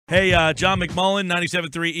Hey, John McMullen,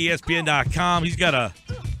 97.3 ESPN.com. He's got a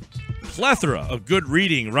plethora of good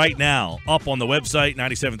reading right now up on the website,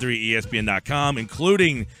 97.3 ESPN.com,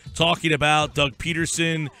 including talking about Doug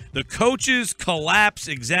Pederson, the coach's collapse,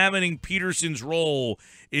 examining Pederson's role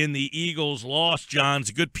in the Eagles' loss. John's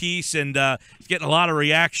a good piece, and it's getting a lot of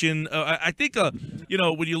reaction. I think,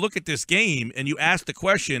 when you look at this game and you ask the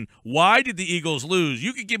question, why did the Eagles lose?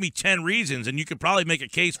 You could give me 10 reasons, and you could probably make a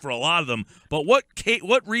case for a lot of them. But what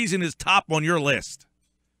reason is top on your list?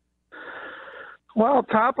 Well,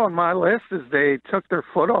 top on my list is they took their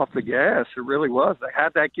foot off the gas. It really was. They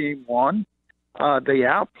had that game won. They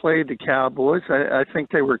outplayed the Cowboys. I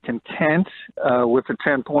think they were content with a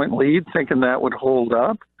 10-point lead, thinking that would hold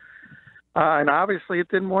up. And obviously it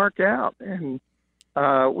didn't work out. And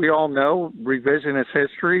we all know revisionist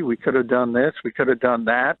history. We could have done this. We could have done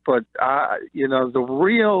that. But, the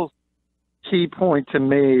real key point to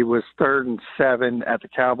me was 3rd and 7 at the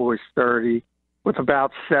Cowboys 30 with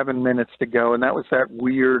about 7 minutes to go. And that was that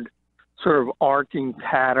weird sort of arcing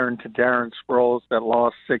pattern to Darren Sproles that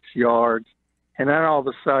lost 6 yards. And then all of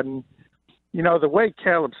a sudden, the way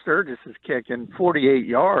Caleb Sturgis is kicking 48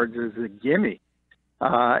 yards is a gimme.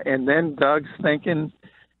 And then Doug's thinking,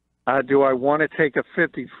 do I want to take a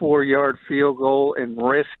 54-yard field goal and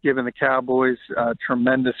risk giving the Cowboys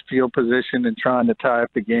tremendous field position and trying to tie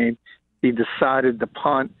up the game? He decided to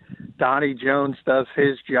punt. Donnie Jones does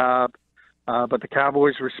his job, but the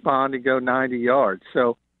Cowboys respond and go 90 yards.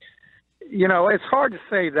 So, it's hard to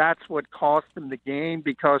say that's what cost them the game,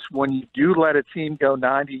 because when you do let a team go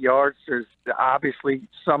 90 yards, there's obviously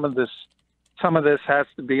some of this has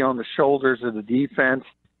to be on the shoulders of the defense,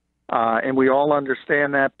 and we all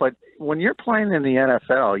understand that. But when you're playing in the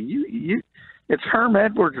NFL, it's Herm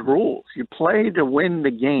Edwards rules. You play to win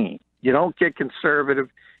the game. You don't get conservative.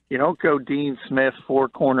 You don't go Dean Smith, 4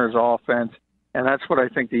 corners offense, and that's what I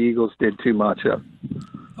think the Eagles did too much of.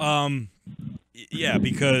 Yeah,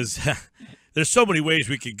 because there's so many ways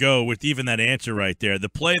we could go with even that answer right there. The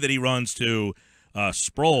play that he runs to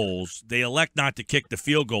Sproles, they elect not to kick the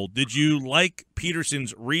field goal. Did you like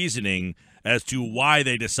Pederson's reasoning as to why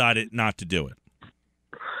they decided not to do it?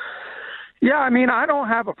 Yeah, I don't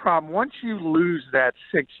have a problem. Once you lose that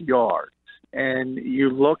 6 yards and you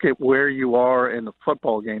look at where you are in the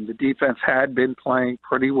football game, the defense had been playing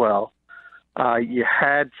pretty well. You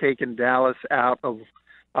had taken Dallas out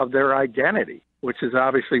of their identity, which is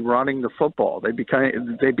obviously running the football. They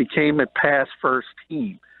became a pass-first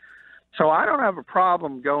team. So I don't have a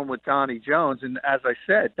problem going with Donnie Jones. And as I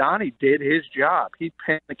said, Donnie did his job. He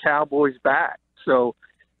pinned the Cowboys back. So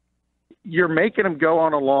you're making them go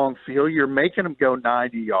on a long field. You're making them go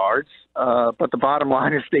 90 yards. But the bottom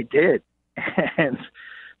line is they did. And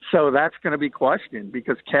so that's going to be questioned,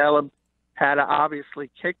 because Caleb had to obviously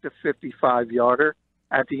kick the 55-yarder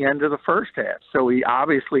at the end of the first half. So he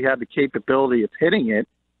obviously had the capability of hitting it.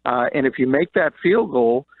 And if you make that field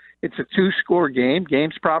goal, it's a 2-score game.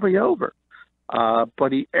 Game's probably over.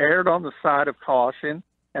 But he erred on the side of caution.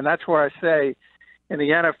 And that's where I say in the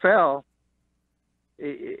NFL,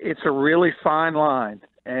 it's a really fine line.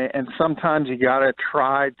 And sometimes you got to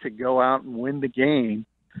try to go out and win the game.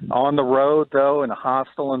 On the road, though, in a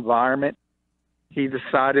hostile environment, he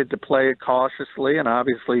decided to play it cautiously, and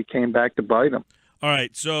obviously came back to bite him. All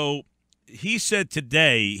right, so he said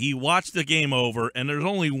today he watched the game over, and there's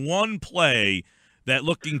only one play that,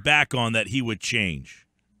 looking back on, that he would change.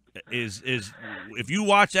 Is if you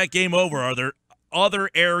watch that game over, are there other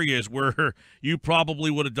areas where you probably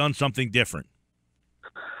would have done something different?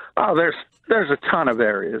 Oh, there's a ton of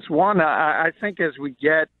areas. One, I think as we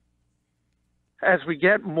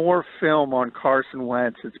get more film on Carson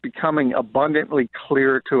Wentz, it's becoming abundantly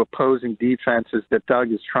clear to opposing defenses that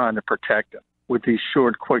Doug is trying to protect him with these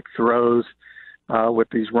short, quick throws, with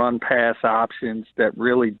these run-pass options that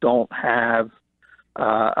really don't have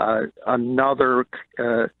another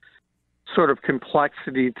sort of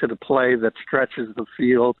complexity to the play that stretches the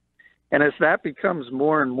field. And as that becomes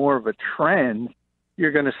more and more of a trend,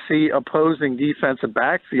 you're going to see opposing defensive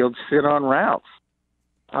backfields sit on routes.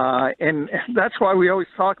 And that's why we always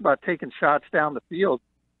talk about taking shots down the field,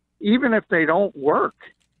 even if they don't work,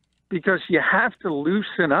 because you have to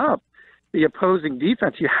loosen up the opposing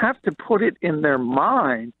defense. You have to put it in their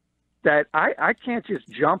mind that I can't just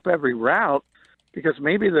jump every route, because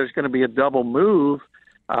maybe there's going to be a double move,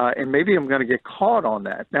 and maybe I'm going to get caught on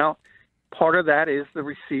that. Now, part of that is the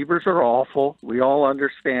receivers are awful. We all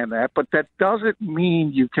understand that, but that doesn't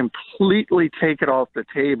mean you completely take it off the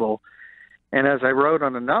table. And as I wrote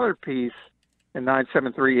on another piece in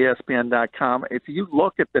 973ESPN.com, if you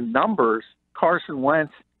look at the numbers, Carson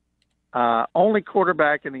Wentz Only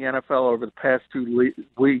quarterback in the NFL over the past 2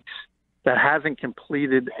 weeks that hasn't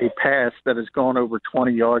completed a pass that has gone over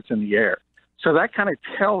 20 yards in the air. So that kind of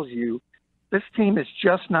tells you this team is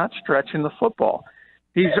just not stretching the football.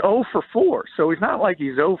 He's 0 for 4, so he's not like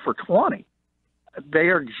he's 0 for 20. They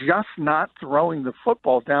are just not throwing the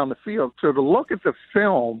football down the field. So to look at the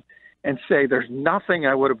film and say there's nothing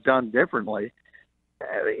I would have done differently,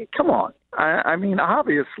 come on. I mean,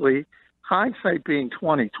 obviously, hindsight being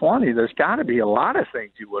 20/20, there's got to be a lot of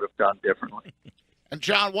things you would have done differently. And,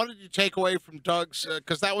 John, what did you take away from Doug's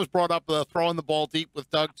because that was brought up, throwing the ball deep with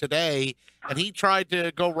Doug today, and he tried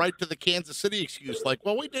to go right to the Kansas City excuse, like,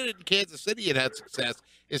 well, we did it in Kansas City and had success.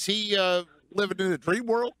 Is he living in a dream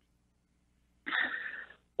world?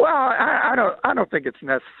 Well, I don't think it's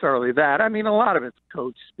necessarily that. I mean, a lot of it's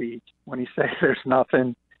coach speak when he says there's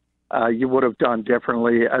nothing you would have done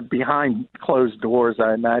differently. Behind closed doors,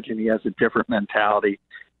 I imagine he has a different mentality,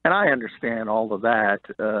 and I understand all of that.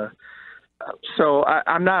 So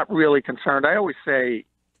I'm not really concerned. I always say,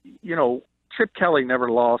 Chip Kelly never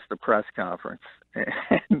lost a press conference.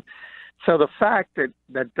 And so the fact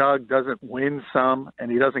that Doug doesn't win some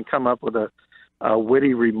and he doesn't come up with a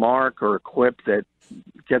witty remark or a quip that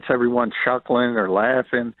gets everyone chuckling or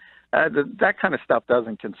laughing, that kind of stuff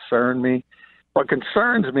doesn't concern me. What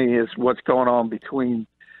concerns me is what's going on between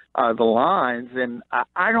the lines, and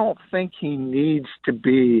I don't think he needs to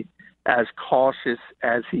be as cautious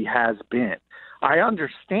as he has been. I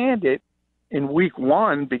understand it in week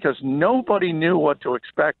 1 because nobody knew what to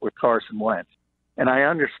expect with Carson Wentz. And I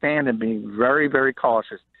understand him being very, very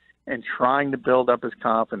cautious and trying to build up his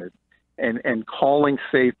confidence and calling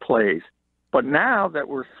safe plays. But now that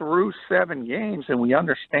we're through 7 games and we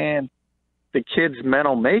understand the kid's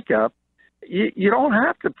mental makeup, you don't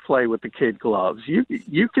have to play with the kid gloves. You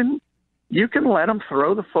can let him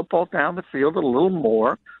throw the football down the field a little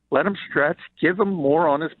more, let him stretch, give him more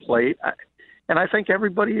on his plate, and I think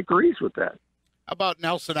everybody agrees with that. How about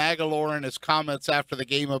Nelson Aguilar and his comments after the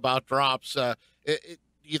game about drops? Do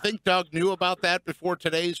you think Doug knew about that before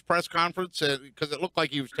today's press conference? Because it looked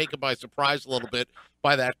like he was taken by surprise a little bit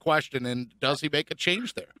by that question, and does he make a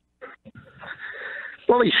change there?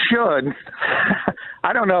 Well, he should.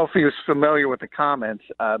 I don't know if he was familiar with the comments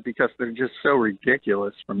because they're just so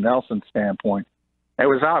ridiculous from Nelson's standpoint. It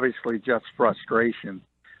was obviously just frustration.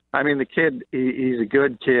 I mean, the kid, he's a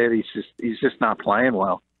good kid. He's just not playing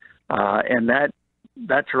well. And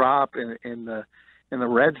that drop in the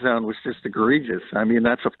red zone was just egregious. I mean,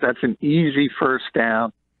 that's an easy first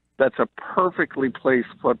down. That's a perfectly placed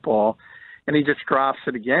football, and he just drops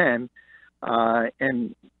it again.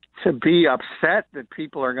 And to be upset that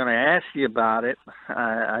people are going to ask you about it,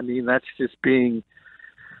 I mean, that's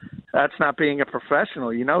not being a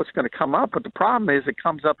professional. You know it's going to come up, but the problem is it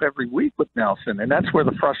comes up every week with Nelson, and that's where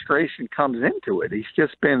the frustration comes into it. He's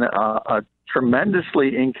just been a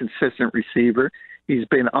tremendously inconsistent receiver. He's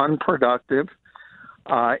been unproductive,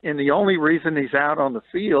 and the only reason he's out on the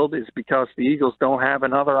field is because the Eagles don't have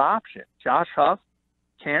another option. Josh Huff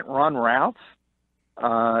can't run routes.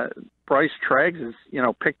 Bryce Treggs is,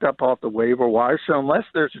 picked up off the waiver wire. So unless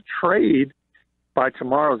there's a trade by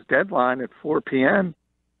tomorrow's deadline at 4 p.m.,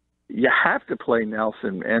 you have to play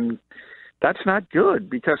Nelson, and that's not good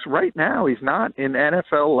because right now he's not an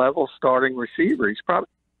NFL level starting receiver. He's not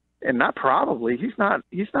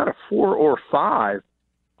a 4 or 5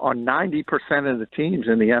 on 90% of the teams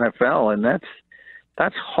in the NFL, and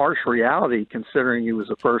that's harsh reality considering he was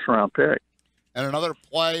a first round pick. And another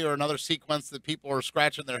play or another sequence that people are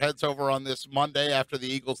scratching their heads over on this Monday after the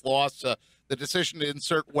Eagles lost, the decision to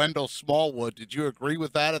insert Wendell Smallwood. Did you agree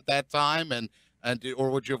with that at that time, or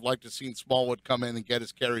would you have liked to have seen Smallwood come in and get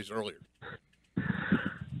his carries earlier?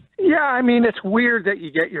 Yeah, I mean, it's weird that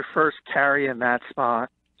you get your first carry in that spot.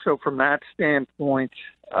 So from that standpoint,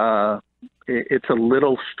 it's a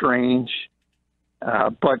little strange.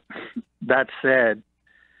 But that said,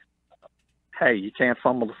 hey, you can't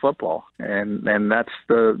fumble the football. And that's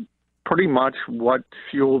pretty much what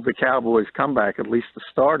fueled the Cowboys' comeback, at least the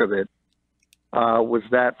start of it, was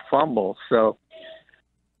that fumble. So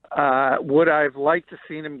would I have liked to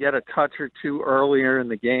seen him get a touch or two earlier in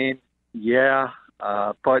the game? Yeah.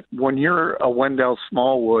 But when you're a Wendell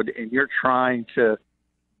Smallwood and you're trying to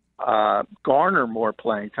garner more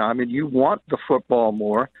playing time and you want the football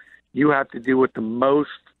more, you have to do the most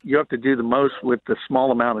with the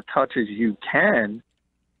small amount of touches you can.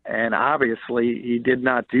 And obviously he did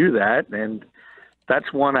not do that. And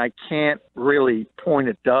that's one I can't really point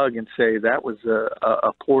at Doug and say that was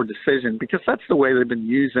a poor decision because that's the way they've been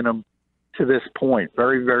using him to this point.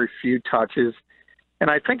 Very, very few touches. And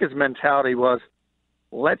I think his mentality was,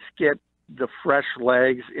 let's get the fresh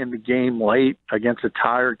legs in the game late against a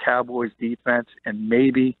tired Cowboys defense, and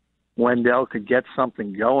maybe Wendell could get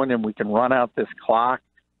something going and we can run out this clock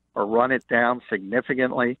or run it down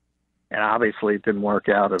significantly. And obviously it didn't work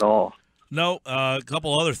out at all. No, a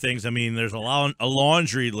couple other things. I mean, there's a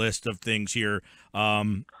laundry list of things here.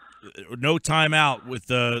 No timeout with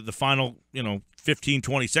the final, 15,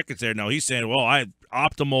 20 seconds there. No, he's saying, well, I had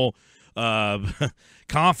optimal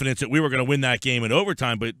confidence that we were going to win that game in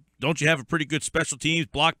overtime, but don't you have a pretty good special teams,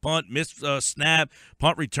 block punt, missed snap,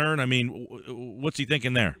 punt return? I mean, what's he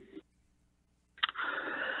thinking there?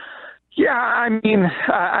 Yeah, I mean,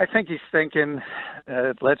 I think he's thinking,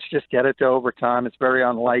 let's just get it to overtime. It's very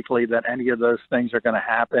unlikely that any of those things are going to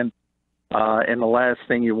happen. And the last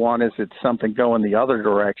thing you want is it's something going the other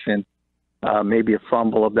direction, maybe a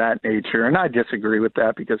fumble of that nature. And I disagree with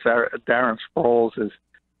that because Darren Sproles is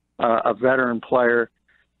a veteran player,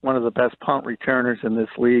 one of the best punt returners in this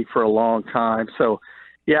league for a long time. So,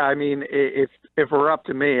 yeah, I mean, if it were up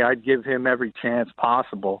to me, I'd give him every chance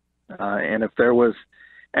possible. And if there was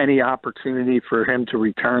any opportunity for him to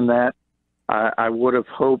return that, I would have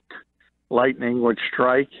hoped lightning would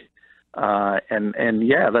strike. And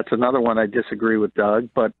yeah, that's another one I disagree with Doug,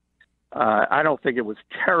 but I don't think it was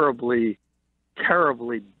terribly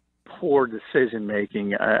poor decision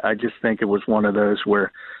making. I just think it was one of those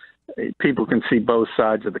where people can see both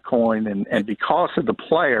sides of the coin, and because of the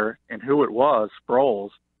player and who it was,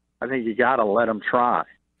 Sproles, I think you got to let him try.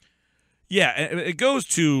 Yeah, it goes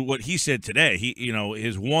to what he said today.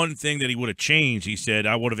 His one thing that he would have changed, he said,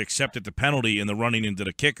 I would have accepted the penalty in the running into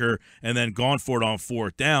the kicker and then gone for it on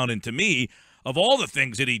fourth down. And to me, of all the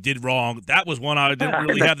things that he did wrong, that was one I didn't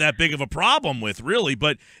really have that big of a problem with, really.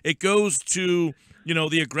 But it goes to,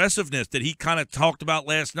 the aggressiveness that he kind of talked about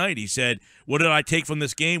last night. He said, what did I take from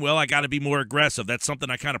this game? Well, I got to be more aggressive. That's something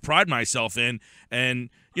I kind of pride myself in. And,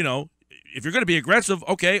 if you're going to be aggressive,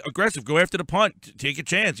 okay, aggressive. Go after the punt. Take a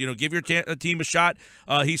chance. Give your team a shot.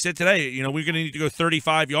 He said today, we're going to need to go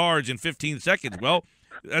 35 yards in 15 seconds. Well,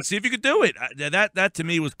 let's see if you could do it. That to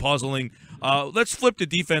me was puzzling. Let's flip the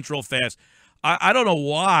defense real fast. I don't know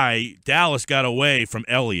why Dallas got away from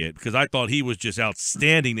Elliott, because I thought he was just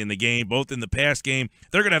outstanding in the game, both in the pass game.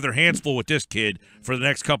 They're going to have their hands full with this kid for the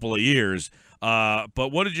next couple of years.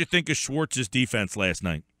 But what did you think of Schwartz's defense last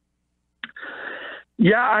night?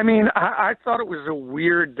 Yeah, I mean, I thought it was a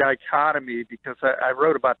weird dichotomy because I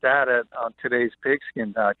wrote about that on today's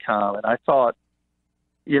pigskin.com, and I thought,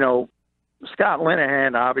 Scott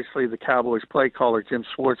Linehan, obviously the Cowboys play caller, Jim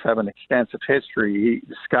Schwartz, have an extensive history.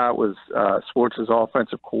 Scott was Schwartz's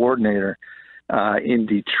offensive coordinator in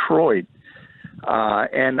Detroit.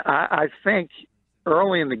 And I think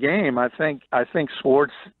early in the game, I think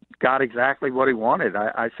Schwartz got exactly what he wanted.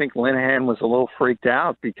 I think Linehan was a little freaked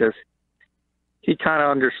out because he kind of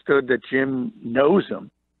understood that Jim knows him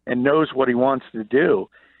and knows what he wants to do.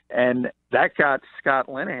 And that got Scott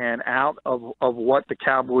Linehan out of what the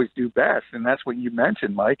Cowboys do best. And that's what you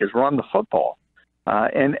mentioned, Mike, is run the football.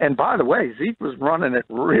 And by the way, Zeke was running it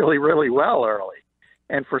really, really well early.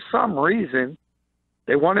 And for some reason,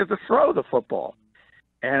 they wanted to throw the football.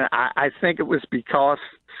 And I think it was because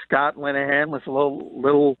Scott Linehan was a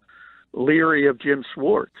little leery of Jim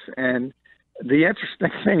Schwartz. And the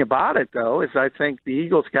interesting thing about it, though, is I think the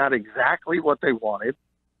Eagles got exactly what they wanted,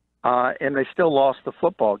 and they still lost the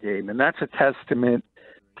football game. And that's a testament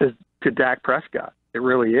to Dak Prescott. It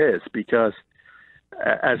really is, because,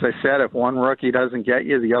 as I said, if one rookie doesn't get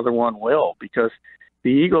you, the other one will, because the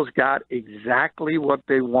Eagles got exactly what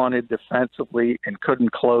they wanted defensively and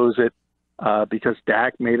couldn't close it because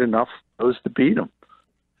Dak made enough throws to beat them.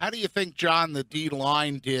 How do you think, John, the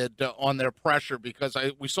D-line did on their pressure? Because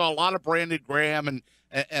we saw a lot of Brandon Graham and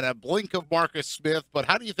a blink of Marcus Smith, but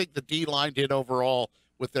how do you think the D-line did overall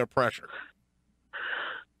with their pressure?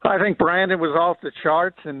 I think Brandon was off the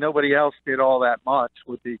charts, and nobody else did all that much,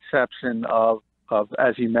 with the exception of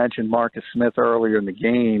as you mentioned, Marcus Smith earlier in the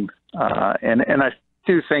game. And I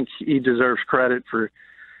do think he deserves credit for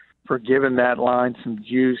giving that line some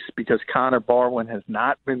juice, because Connor Barwin has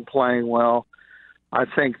not been playing well. I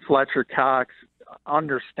think Fletcher Cox,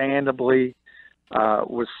 understandably,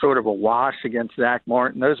 was sort of a wash against Zach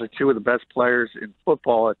Martin. Those are two of the best players in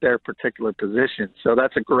football at their particular position. So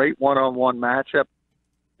that's a great one-on-one matchup,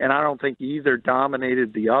 and I don't think either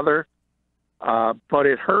dominated the other. But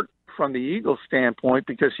it hurt from the Eagles' standpoint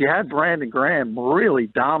because you had Brandon Graham really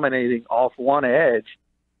dominating off one edge,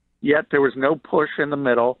 yet there was no push in the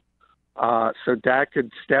middle. So Dak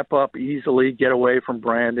could step up easily, get away from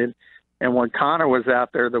Brandon. And when Connor was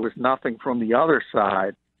out there was nothing from the other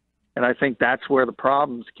side. And I think that's where the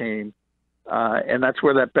problems came And that's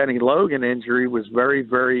where that Benny Logan injury was very,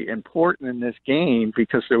 very important in this game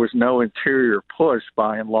because there was no interior push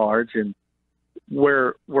by and large. And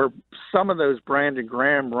where some of those Brandon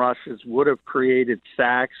Graham rushes would have created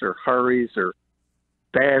sacks or hurries or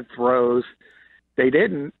bad throws, they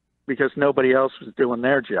didn't because nobody else was doing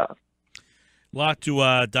their job. A lot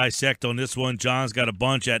to dissect on this one. John's got a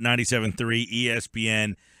bunch at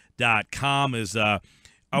 97.3 ESPN.com.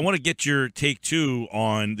 I want to get your take, too,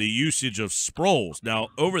 on the usage of Sproles. Now,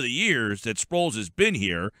 over the years that Sproles has been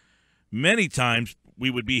here, many times we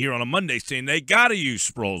would be here on a Monday saying they got to use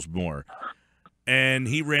Sproles more. And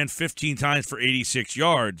he ran 15 times for 86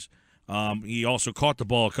 yards. He also caught the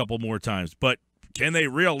ball a couple more times. But can they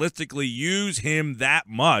realistically use him that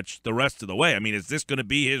much the rest of the way? I mean, is this going to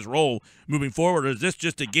be his role moving forward, or is this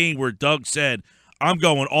just a game where Doug said, I'm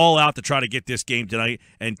going all out to try to get this game tonight,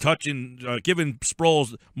 and giving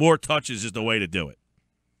Sproles more touches is the way to do it?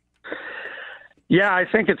 Yeah, I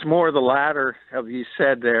think it's more the latter of you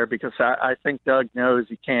said there because I think Doug knows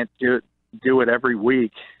he can't do it every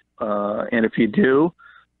week. And if you do,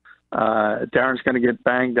 Darren's going to get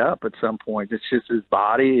banged up at some point. It's just his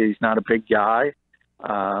body. He's not a big guy.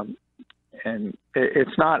 And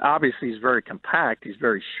it's not, obviously he's very compact. He's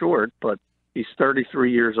very short, but he's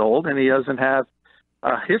 33 years old and he doesn't have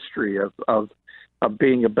a history of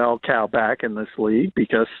being a bell cow back in this league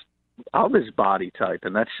because of his body type.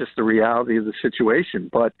 And that's just the reality of the situation.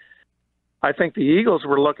 But I think the Eagles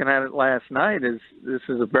were looking at it last night as this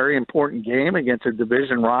is a very important game against a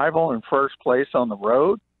division rival in first place on the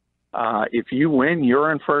road. If you win,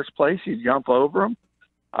 you're in first place. You jump over them.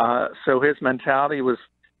 So his mentality was,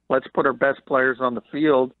 let's put our best players on the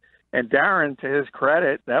field. And Darren, to his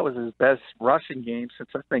credit, that was his best rushing game since,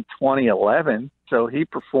 I think, 2011. So he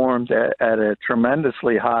performed at a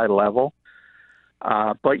tremendously high level.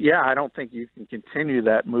 But, yeah, I don't think you can continue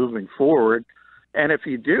that moving forward. And if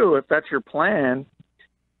you do, if that's your plan,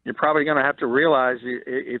 you're probably going to have to realize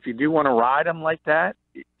if you do want to ride him like that,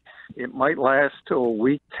 it might last till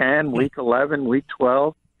week 10, week 11, week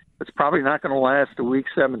 12. It's probably not going to last to week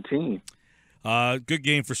 17. Good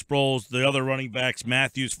game for Sproles. The other running backs,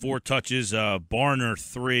 Matthews, 4 touches, Barner,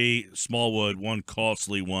 3, Smallwood, 1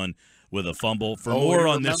 costly one with a fumble. For more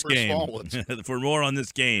on this game,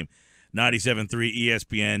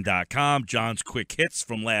 97.3ESPN.com. John's quick hits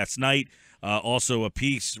from last night. Also a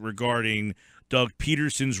piece regarding Doug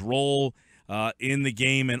Pederson's role in the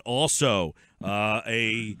game, and also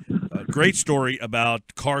a great story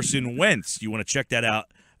about Carson Wentz. You want to check that out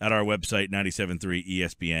at our website,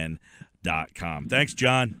 97.3ESPN.com. Thanks,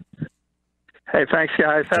 John. Hey, thanks,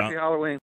 guys. Happy Halloween.